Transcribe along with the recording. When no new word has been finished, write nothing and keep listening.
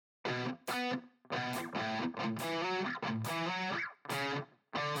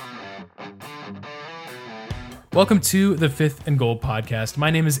Welcome to the Fifth and Goal podcast.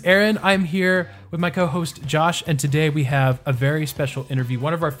 My name is Aaron. I'm here with my co-host Josh, and today we have a very special interview.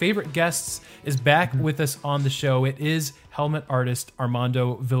 One of our favorite guests is back with us on the show. It is helmet artist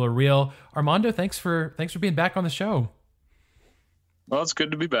Armando Villarreal. Armando, thanks for being back on the show. Well, it's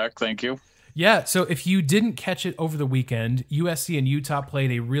good to be back. Thank you. Yeah, so if you didn't catch it over the weekend, USC and Utah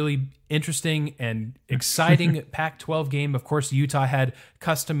played a really interesting and exciting Pac-12 game. Of course, Utah had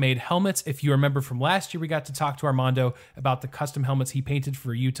custom-made helmets. If you remember from last year, we got to talk to Armando about the custom helmets he painted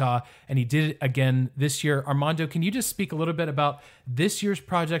for Utah, and he did it again this year. Armando, can you just speak a little bit about this year's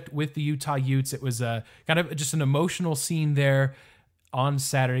project with the Utah Utes? It was kind of just an emotional scene there on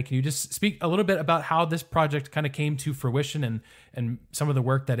Saturday. Can you just speak a little bit about how this project kind of came to fruition and some of the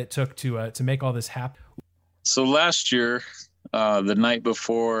work that it took to make all this happen? So last year, the night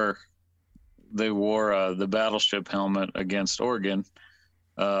before they wore the battleship helmet against Oregon,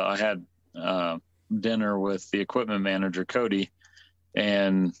 I had dinner with the equipment manager, Cody,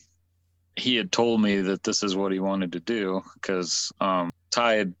 and he had told me that this is what he wanted to do because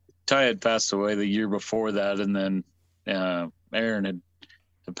Ty had passed away the year before that, and then Aaron had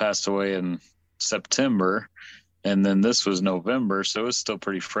passed away in September, and then this was November, so it was still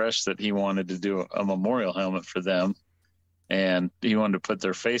pretty fresh that he wanted to do a memorial helmet for them, and he wanted to put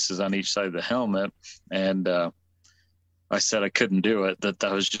their faces on each side of the helmet. And I said I couldn't do it, that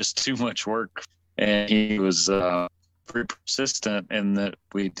was just too much work, and he was pretty persistent in that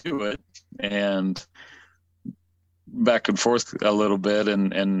we do it, and back and forth a little bit,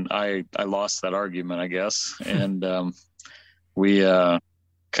 and I lost that argument, I guess. And we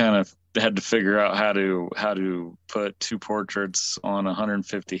kind of had to figure out how to put two portraits on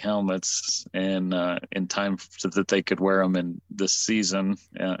 150 helmets and in time so that they could wear them in this season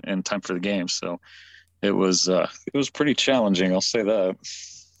in time for the game. So it was pretty challenging, I'll say that.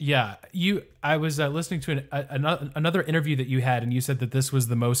 Yeah, I was listening to another interview that you had, and you said that this was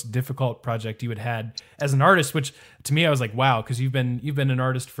the most difficult project you had as an artist, which to me I was like, wow, because you've been an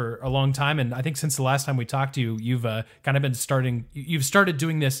artist for a long time, and I think since the last time we talked to you, you've kind of you've started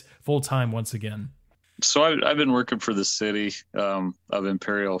doing this full time once again. So I've been working for the city of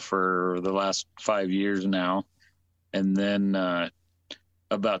Imperial for the last 5 years now, and then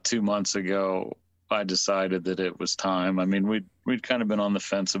about 2 months ago, I decided that it was time. I mean, we'd kind of been on the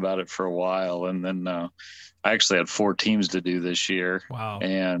fence about it for a while, and then I actually had 4 teams to do this year. Wow!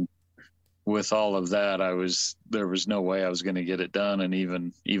 And with all of that, there was no way I was going to get it done, and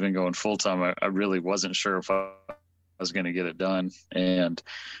even going full time, I really wasn't sure if I was going to get it done. And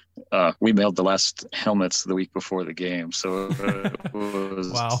we mailed the last helmets the week before the game, so it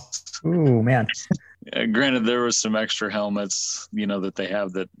was wow. Ooh, man. Granted, there was some extra helmets, that they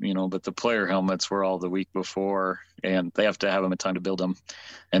have that, but the player helmets were all the week before, and they have to have them in time to build them.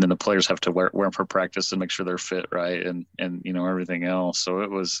 And then the players have to wear them for practice and make sure they're fit right. And everything else. So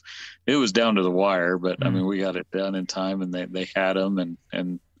it was down to the wire, but I mean, we got it done in time, and they had them,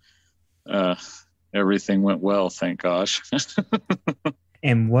 and everything went well. Thank gosh.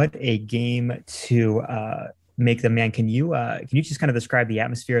 And what a game to make them, man. Can you just kind of describe the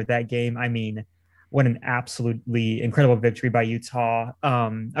atmosphere of that game? I mean, what an absolutely incredible victory by Utah.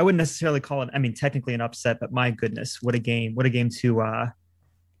 I wouldn't necessarily call it, technically an upset, but my goodness, what a game to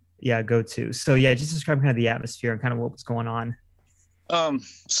go to. So yeah, just describe kind of the atmosphere and kind of what was going on.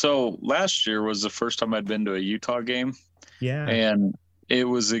 So last year was the first time I'd been to a Utah game. Yeah. And it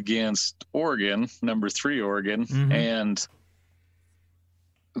was against Oregon, number 3 Oregon. Mm-hmm. And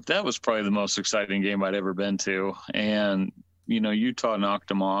that was probably the most exciting game I'd ever been to. And, Utah knocked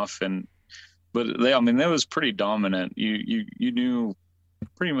them off, but that was pretty dominant. You knew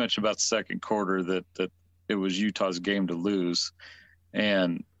pretty much about the second quarter that it was Utah's game to lose.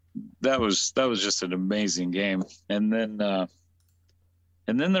 And that was just an amazing game. And then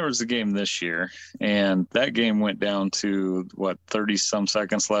there was the game this year, and that game went down to 30 some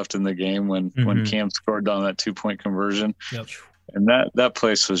seconds left in the game when Cam scored on that 2-point conversion. Yep. And that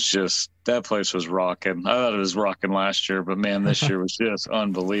place was rocking. I thought it was rocking last year, but man, this year was just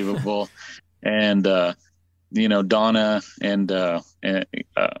unbelievable. And Donna and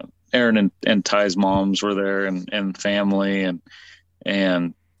Aaron and Ty's moms were there, and family,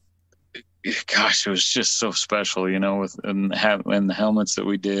 and gosh, it was just so special, with and the helmets that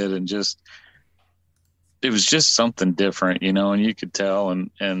we did, and just it was just something different, and you could tell, and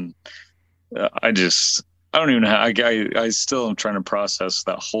I don't even know how I still am trying to process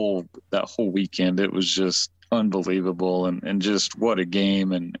that whole weekend. It was just unbelievable, and just what a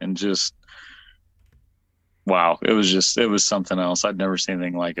game, and just wow, it was something else. I'd never seen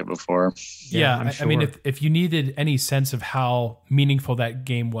anything like it before. Yeah, sure. I mean, if you needed any sense of how meaningful that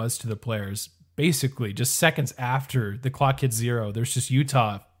game was to the players, basically just seconds after the clock hits 0, there's just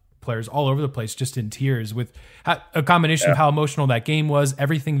Utah players all over the place, just in tears, with a combination of how emotional that game was,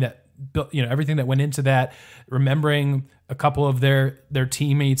 everything that went into that, remembering a couple of their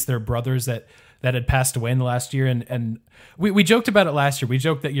teammates, their brothers that had passed away in the last year. And we joked about it last year. We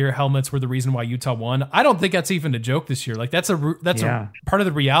joked that your helmets were the reason why Utah won. I don't think that's even a joke this year. Like that's a part of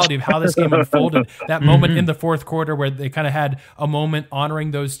the reality of how this game unfolded. That moment in the fourth quarter where they kind of had a moment honoring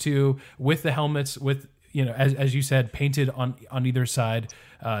those two with the helmets, with, as you said, painted on either side.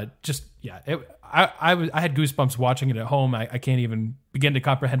 I had goosebumps watching it at home. I can't even begin to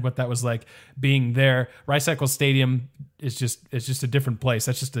comprehend what that was like being there. Rice Eccles Stadium is just a different place.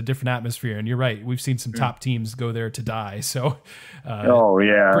 That's just a different atmosphere. And you're right. We've seen some top teams go there to die. So,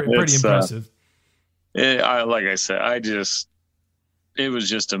 pretty impressive. Like I said, it was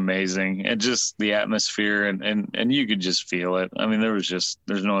just amazing, and just the atmosphere, and you could just feel it. I mean, there's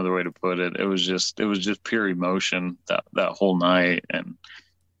no other way to put it. It was just pure emotion that whole night, and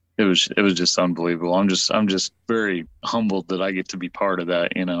it was just unbelievable. I'm just very humbled that I get to be part of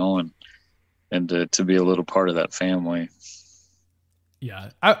that, and to be a little part of that family. Yeah.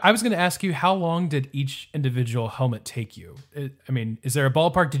 I was going to ask you, how long did each individual helmet take you? I mean, is there a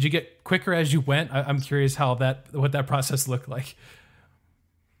ballpark? Did you get quicker as you went? I'm curious what that process looked like.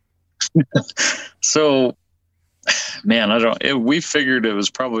 So, man, we figured it was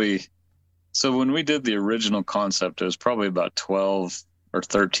probably, so when we did the original concept, it was probably about 12 or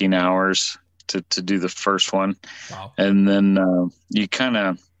 13 hours to do the first one. Wow. And then you kind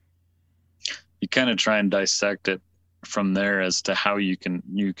of try and dissect it from there as to how you can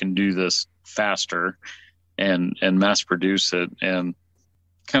do this faster and mass produce it, and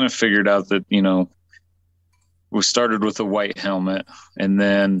kind of figured out that, we started with a white helmet, and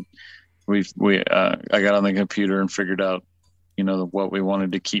then I got on the computer and figured out, what we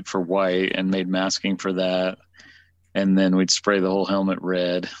wanted to keep for white, and made masking for that. And then we'd spray the whole helmet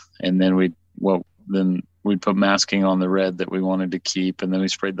red, and then we'd put masking on the red that we wanted to keep, and then we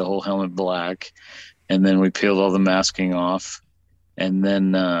sprayed the whole helmet black, and then we peeled all the masking off, and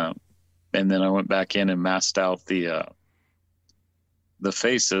then I went back in and masked out the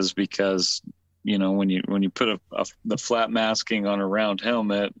faces, because when you put the flat masking on a round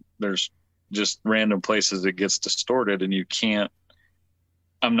helmet, there's just random places it gets distorted, and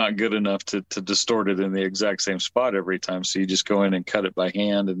I'm not good enough to distort it in the exact same spot every time. So you just go in and cut it by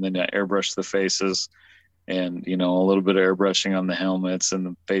hand, and then I airbrush the faces, and, a little bit of airbrushing on the helmets and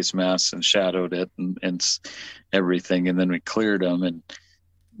the face masks, and shadowed it and everything. And then we cleared them, and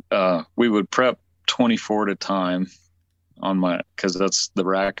we would prep 24 at a time because that's the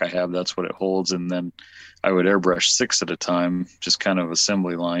rack I have. That's what it holds. And then I would airbrush 6 at a time, just kind of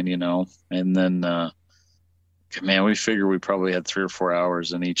assembly line, and then, man, we figure we probably had 3 or 4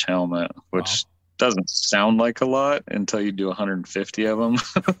 hours in each helmet, which doesn't sound like a lot until you do 150 of them.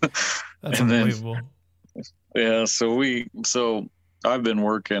 That's unbelievable. So I've been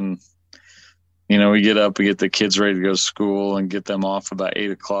working, we get up, we get the kids ready to go to school and get them off about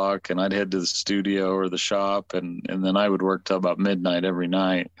 8:00, and I'd head to the studio or the shop, and then I would work till about midnight every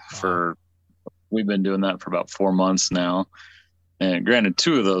night. We've been doing that for about 4 months now. And granted,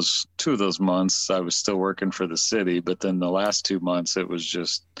 two of those months I was still working for the city, but then the last 2 months it was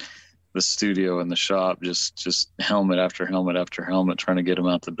just the studio and the shop, just helmet after helmet after helmet, trying to get them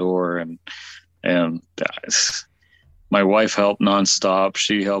out the door. And my wife helped nonstop.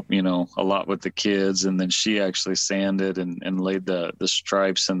 She helped, a lot with the kids, and then she actually sanded and laid the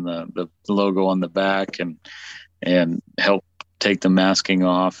stripes and the logo on the back, and helped take the masking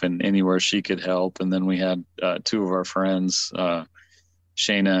off, and anywhere she could help. And then we had 2 of our friends,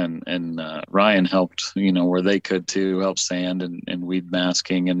 Shayna and Ryan, helped, where they could too, help sand and weed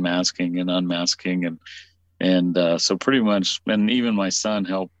masking and unmasking. And so pretty much, and even my son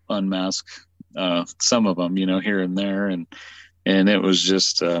helped unmask some of them, here and there. And it was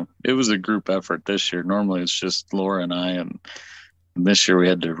just, it was a group effort this year. Normally it's just Laura and I, and this year we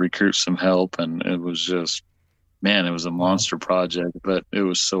had to recruit some help, and it was just, man, it was a monster project, but it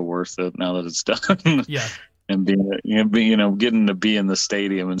was so worth it now that it's done. Yeah. And getting to be in the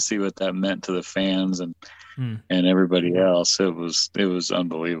stadium and see what that meant to the fans and everybody else. It was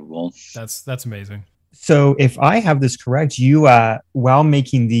unbelievable. That's amazing. So if I have this correct, you, while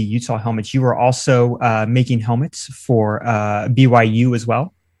making the Utah helmets, you were also making helmets for BYU as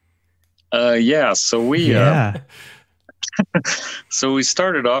well? Yeah. So so we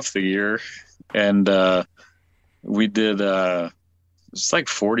started off the year, and we did it's like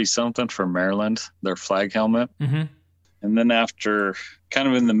 40 something for Maryland, their flag helmet. Mm-hmm. And then after, kind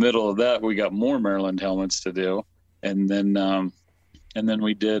of in the middle of that, we got more Maryland helmets to do. And then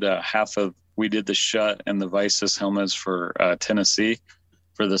we did we did the Schutt and the Visus helmets for Tennessee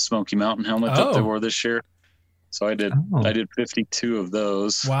for the Smoky Mountain helmet that they wore this year. So I did 52 of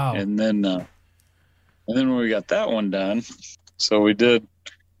those. Wow. And then when we got that one done, so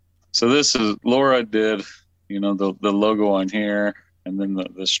this is Laura did, the logo on here, and then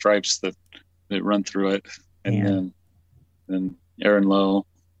the stripes that run through it, and then Aaron Lowe.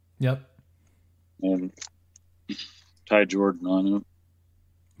 Yep. And Ty Jordan on it.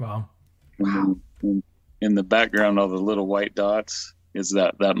 Wow. And then in the background, all the little white dots is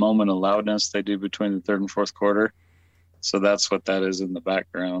that moment of loudness they do between the third and fourth quarter. So that's what that is in the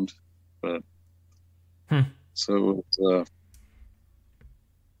background. But so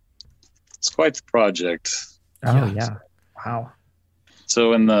it's quite the project. Oh yeah. Wow.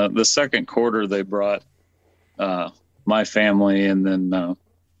 So in the second quarter, they brought my family and then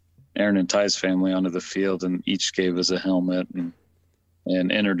Aaron and Ty's family onto the field, and each gave us a helmet and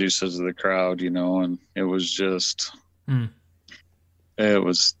introduced us to the crowd, and it was just it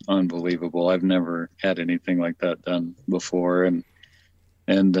was unbelievable. I've never had anything like that done before, and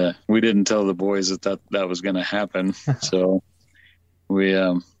we didn't tell the boys that was going to happen. So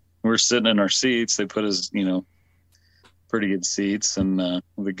we're sitting in our seats. They put us, pretty good seats, and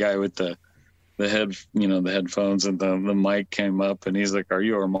the guy with the headphones and the mic came up, and he's like, "Are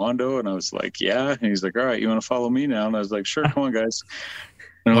you Armando?" And I was like, "Yeah." And he's like, "All right, you want to follow me now?" And I was like, "Sure, come on, guys."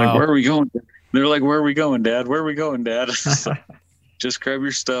 And they're like, "Where are we going?" They're like, "Where are we going, Dad? Where are we going, Dad?" Just grab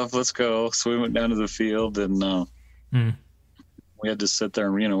your stuff, let's go. So we went down to the field, and we had to sit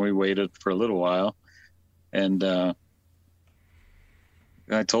there, and we waited for a little while, and I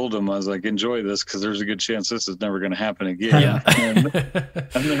told them, I was like, "Enjoy this, because there's a good chance this is never going to happen again." Yeah.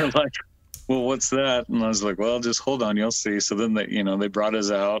 and they're like, "Well, what's that?" And I was like, "Well, just hold on, you'll see." So then they brought us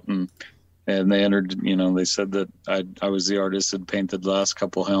out, and they entered, they said that I was the artist that painted the last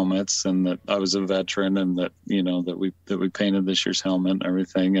couple helmets, and that I was a veteran, and that, that we painted this year's helmet and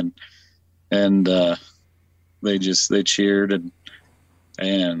everything. And they cheered,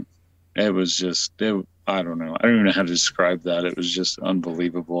 and it was just, I don't know. I don't even know how to describe that. It was just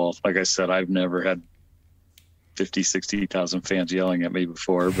unbelievable. Like I said, I've never had 60,000 fans yelling at me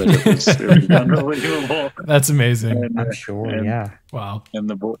before, but it was unbelievable. That's amazing. And, I'm sure. Yeah. Wow. And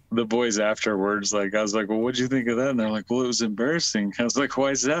the boys afterwards, I was like, "Well, what'd you think of that?" And they're like, "Well, it was embarrassing." I was like,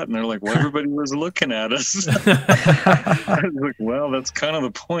 "Why is that?" And they're like, "Well, everybody was looking at us." I was like, "Well, that's kind of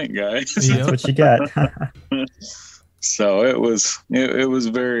the point, guys." That's what you get. So it was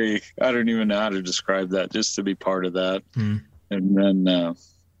very, I don't even know how to describe that, just to be part of that. And then,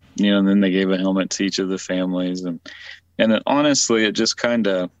 and then they gave a helmet to each of the families. And honestly, it just kind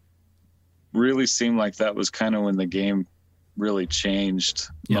of really seemed like that was kind of when the game really changed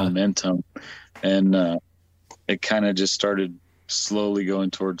momentum. And it kind of just started slowly going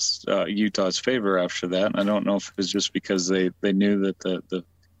towards Utah's favor after that. And I don't know if it was just because they knew that the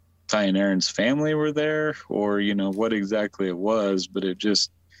Ty and Aaron's family were there, or what exactly it was, but you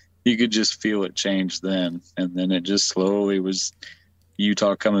could just feel it change then. And then it just slowly was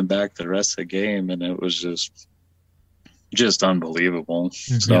Utah coming back the rest of the game, and it was just unbelievable.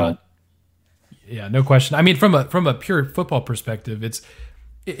 So yeah, no question. I mean, from a pure football perspective, it's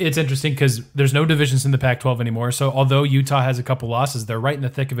interesting because there's no divisions in the Pac-12 anymore. So although Utah has a couple losses, they're right in the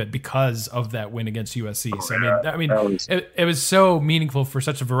thick of it because of that win against USC. So it was so meaningful for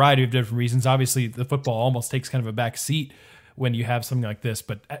such a variety of different reasons. Obviously, the football almost takes kind of a back seat when you have something like this,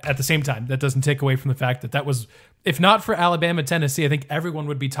 but at the same time, that doesn't take away from the fact that was, if not for Alabama, Tennessee, I think everyone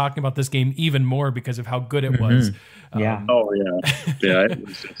would be talking about this game even more because of how good it was. Yeah. It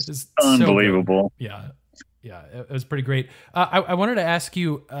was just unbelievable. So yeah, it was pretty great. I wanted to ask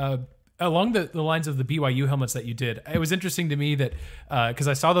you, along the lines of the BYU helmets that you did, it was interesting to me that because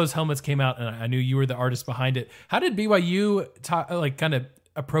I saw those helmets came out and I knew you were the artist behind it. How did BYU kind of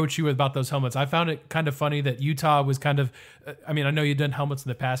approach you about those helmets? I found it kind of funny that Utah was kind of, I know you've done helmets in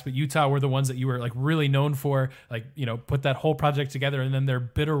the past, but Utah were the ones that you were like really known for, put that whole project together, and then their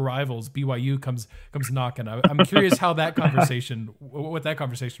bitter rivals BYU comes knocking. I'm curious how that conversation, what that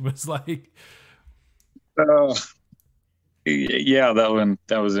conversation was like. Yeah,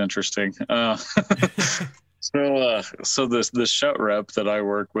 that was interesting. So the Schutt rep that I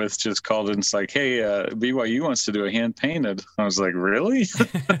work with just called in. It's like, "Hey, BYU wants to do a hand painted." I was like, "Really?"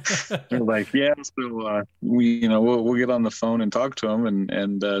 They're like, "Yeah." So we'll get on the phone and talk to them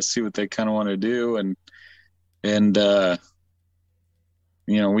and see what they kind of want to do, and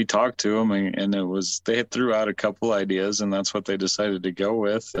we talked to them, and it was, they had threw out a couple ideas, and that's what they decided to go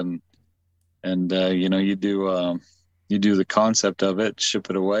with, and you do the concept of it, ship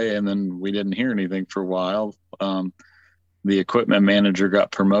it away, and then we didn't hear anything for a while. the equipment manager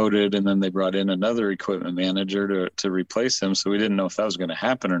got promoted, and then they brought in another equipment manager to replace him. So we didn't know if that was going to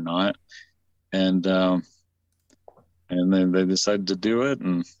happen or not. And then they decided to do it.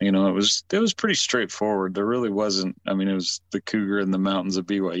 And, you know, it was pretty straightforward. There really wasn't, I mean, it was the Cougar in the mountains of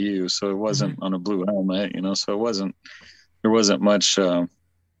BYU. So it wasn't on a blue helmet, you know, so there wasn't much,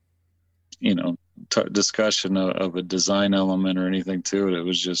 you know, discussion of a design element or anything to it. It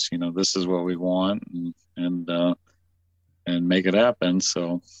was just, you know, this is what we want, and make it happen.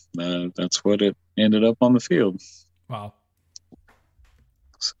 So that's what it ended up on the field. Wow.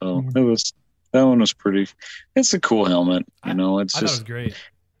 So that one was it's a cool helmet, you know. It's I just, thought it was great.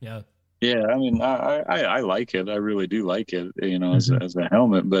 Yeah. Yeah, I mean, I like it. I really do like it, you know, as a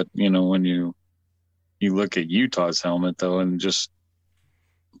helmet. But, you know, when you look at Utah's helmet, though, and just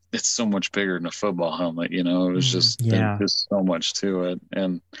it's so much bigger than a football helmet, you know. It was just there's just so much to it.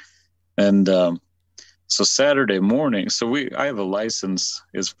 And so Saturday morning, so I have a license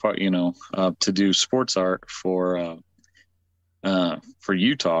as part, you know, to do sports art for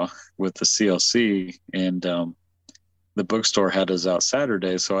Utah with the CLC, and the bookstore had us out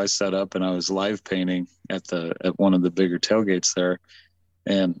Saturday, so I set up and I was live painting at one of the bigger tailgates there,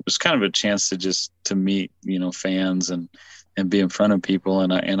 and it was kind of a chance to meet, you know, fans and be in front of people,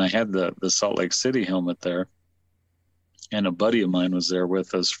 and I had the Salt Lake City helmet there, and a buddy of mine was there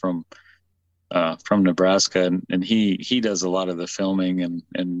with us from Nebraska, and he does a lot of the filming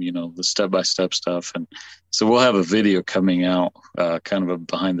and you know, the step-by-step stuff, and so we'll have a video coming out, kind of a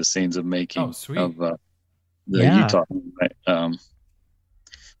behind the scenes of making of the Utah,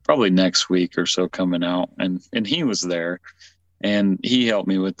 probably next week or so coming out, and he was there, and he helped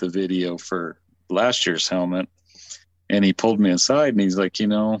me with the video for last year's helmet, and he pulled me aside and he's like, you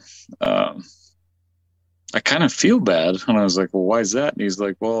know, I kind of feel bad, and I was like, well, why is that? And he's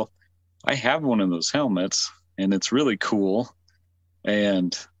like, well, I have one of those helmets and it's really cool,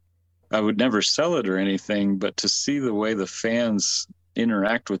 and I would never sell it or anything, but to see the way the fans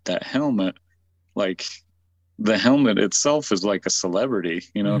interact with that helmet, like the helmet itself is like a celebrity,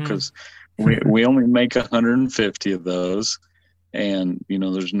 you know, because we only make 150 of those, and, you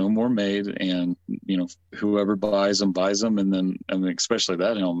know, there's no more made, and, you know, whoever buys them. And then, I mean, especially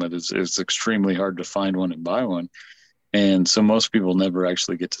that helmet it's extremely hard to find one and buy one. And so most people never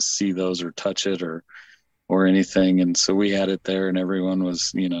actually get to see those or touch it or anything. And so we had it there, and everyone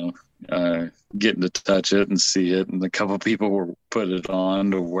was, you know, getting to touch it and see it. And a couple of people were put it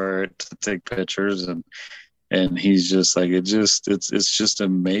on to wear it to take pictures. And he's just like, it's just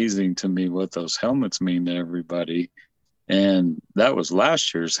amazing to me what those helmets mean to everybody. And that was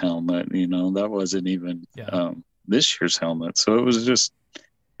last year's helmet, you know, that wasn't even this year's helmet. So it was just,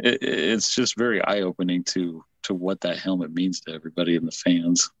 it's just very eye-opening to what that helmet means to everybody and the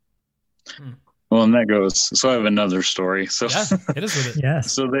fans. Well, and that goes, so I have another story. So yeah, it is with it.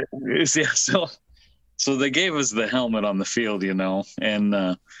 Yes. So they gave us the helmet on the field, you know,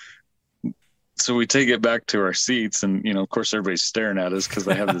 and so we take it back to our seats, and, you know, of course everybody's staring at us because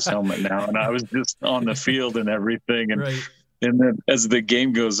I have this helmet now, and I was just on the field and everything. And right. And then as the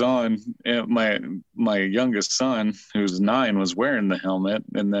game goes on, my youngest son, who's 9, was wearing the helmet.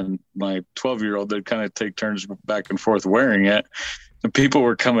 And then my 12-year-old, they'd kind of take turns back and forth wearing it. And people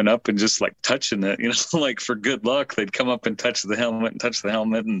were coming up and just like touching it, you know, like for good luck, they'd come up and touch the helmet.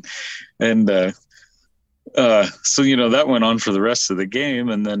 And so, you know, that went on for the rest of the game.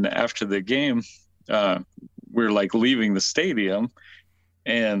 And then after the game, we're like leaving the stadium,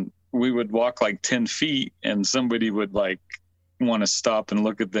 and we would walk like 10 feet, and somebody would like want to stop and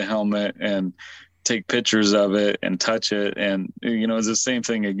look at the helmet and take pictures of it and touch it. And, you know, it's the same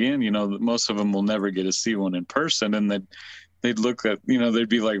thing again, you know, most of them will never get to see one in person. And they'd look at, you know, they'd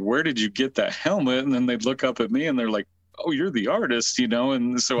be like, where did you get that helmet? And then they'd look up at me and they're like, oh, you're the artist, you know?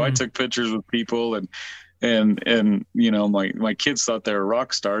 And so I took pictures with people, and, you know, my kids thought they were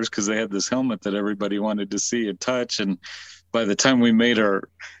rock stars because they had this helmet that everybody wanted to see and touch. And by the time we made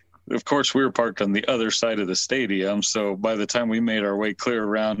of course, we were parked on the other side of the stadium. So by the time we made our way clear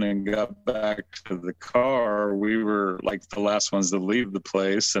around and got back to the car, we were like the last ones to leave the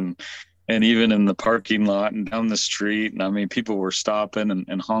place. And even in the parking lot and down the street, and I mean, people were stopping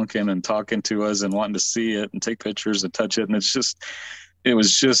and honking and talking to us and wanting to see it and take pictures and touch it. And it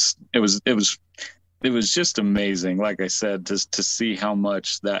was just amazing, like I said, to see how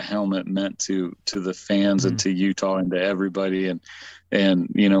much that helmet meant to the fans and to Utah and to everybody. And,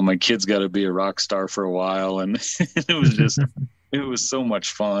 you know, my kids got to be a rock star for a while. And it was so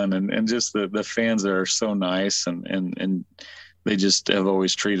much fun. And just the fans are so nice, and they just have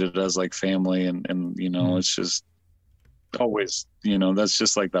always treated us like family. And you know, it's just, always, that's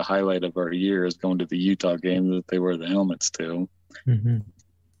just like the highlight of our year is going to the Utah game that they wear the helmets to. Mm-hmm.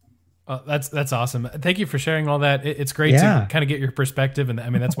 That's awesome. Thank you for sharing all that. It's great to kind of get your perspective, and I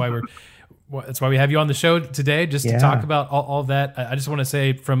mean that's why we have you on the show today, just to talk about all that. I just want to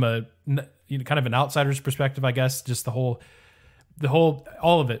say from a kind of an outsider's perspective, I guess, just all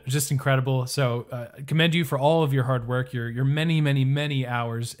of it was just incredible. So commend you for all of your hard work, your many, many, many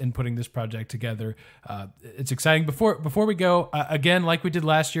hours in putting this project together. It's exciting. Before we go, again, like we did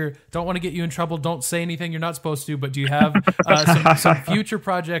last year, don't want to get you in trouble. Don't say anything you're not supposed to, but do you have some future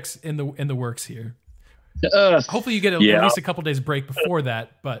projects in the works here? Hopefully you get at least a couple days break before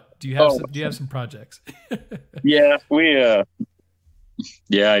that, but do you have some projects? Yeah,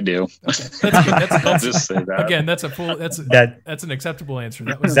 I do. Okay. That's I'll just say that. Again, that's an acceptable answer.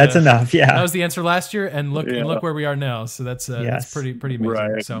 That's enough. Yeah, that was the answer last year, and look where we are now. So that's pretty amazing.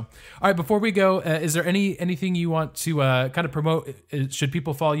 Right. So, all right, before we go, is there anything you want to kind of promote? Should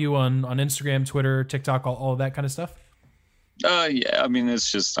people follow you on Instagram, Twitter, TikTok, all of that kind of stuff? I mean,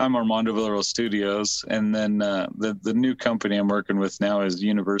 it's just I'm Armando Villarreal Studios, and then the new company I'm working with now is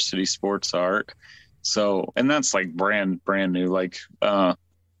University Sports Art. So, and that's like brand new. Like, I'd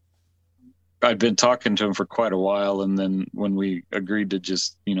been talking to him for quite a while, and then when we agreed to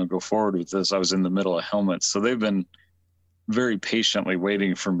just go forward with this, I was in the middle of helmets. So they've been very patiently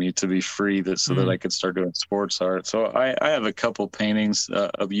waiting for me to be free so that I could start doing sports art. So I have a couple paintings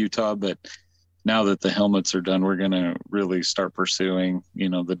of Utah, but now that the helmets are done, we're going to really start pursuing,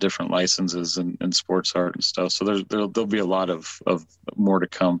 the different licenses and sports art and stuff. So there'll be a lot of more to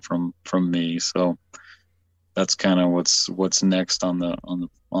come from me. So that's kind of what's next on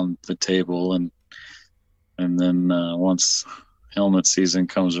the table. And then once helmet season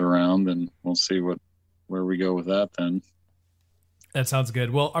comes around, then we'll see where we go with that then. That sounds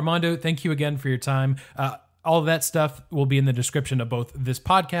good. Well, Armando, thank you again for your time. All of that stuff will be in the description of both this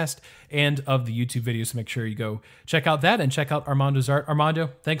podcast and of the YouTube video. So make sure you go check out that and check out Armando's art.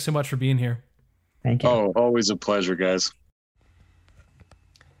 Armando, thanks so much for being here. Thank you. Oh, always a pleasure, guys.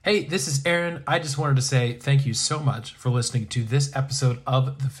 Hey, this is Aaron. I just wanted to say thank you so much for listening to this episode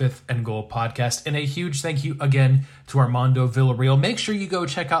of the Fifth and Goal podcast. And a huge thank you again to Armando Villarreal. Make sure you go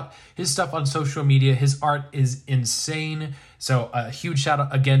check out his stuff on social media. His art is insane. So a huge shout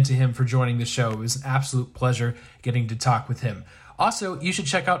out again to him for joining the show. It was an absolute pleasure getting to talk with him. Also, you should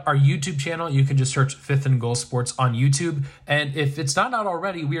check out our YouTube channel. You can just search Fifth and Goal Sports on YouTube. And if it's not out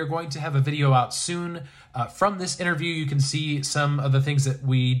already, we are going to have a video out soon. From this interview, you can see some of the things that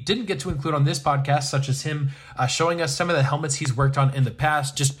we didn't get to include on this podcast, such as him showing us some of the helmets he's worked on in the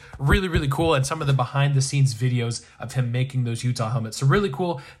past. Just really, really cool. And some of the behind-the-scenes videos of him making those Utah helmets. So really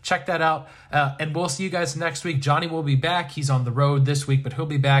cool. Check that out. And we'll see you guys next week. Johnny will be back. He's on the road this week, but he'll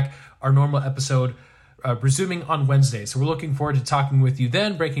be back. Our normal episode resuming on Wednesday. So we're looking forward to talking with you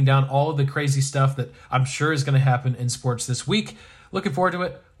then, breaking down all of the crazy stuff that I'm sure is going to happen in sports this week. Looking forward to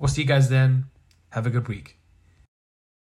it. We'll see you guys then. Have a good week.